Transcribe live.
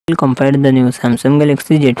We'll compare the new Samsung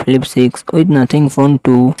Galaxy Z Flip 6 with Nothing Phone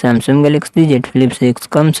 2. Samsung Galaxy Z Flip 6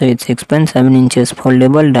 comes with 6.7 inches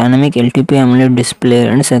foldable dynamic LTP AMOLED display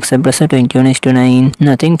and success ratio 21:9.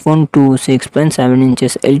 Nothing Phone 2 6.7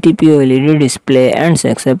 inches LTP OLED display and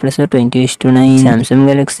success ratio 20:9. Samsung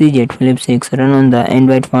Galaxy Z Flip 6 run on the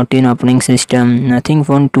Android 14 operating system. Nothing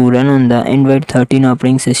Phone 2 run on the Android 13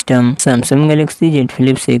 operating system. Samsung Galaxy Z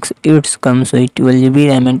Flip 6 it comes with 12GB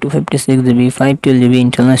RAM and 256GB 512GB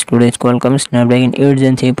internal storage. Qualcomm Snapdragon 8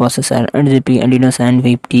 Gen 3 processor, 8GB Adreno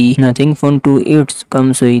 750. Nothing Phone 2 it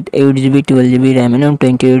comes with 8GB 12GB RAM and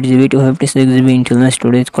 28GB 256GB internal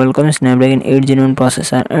storage. Qualcomm Snapdragon 8 Gen 1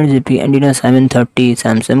 processor, 8GB Adreno 730.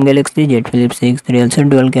 Samsung Galaxy Z Flip 6 real set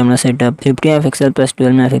dual camera setup, 50MP plus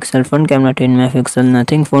 12MP front camera 10MP.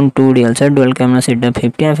 Nothing Phone 2 real set dual camera setup,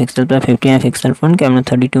 50MP plus 50MP front camera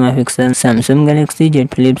 32MP. Samsung Galaxy Z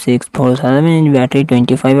Flip 6 4000 mAh battery,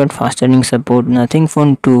 25W fast charging support. Nothing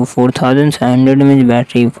Phone 2 4700 mAh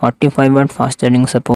battery, 45W fast charging support.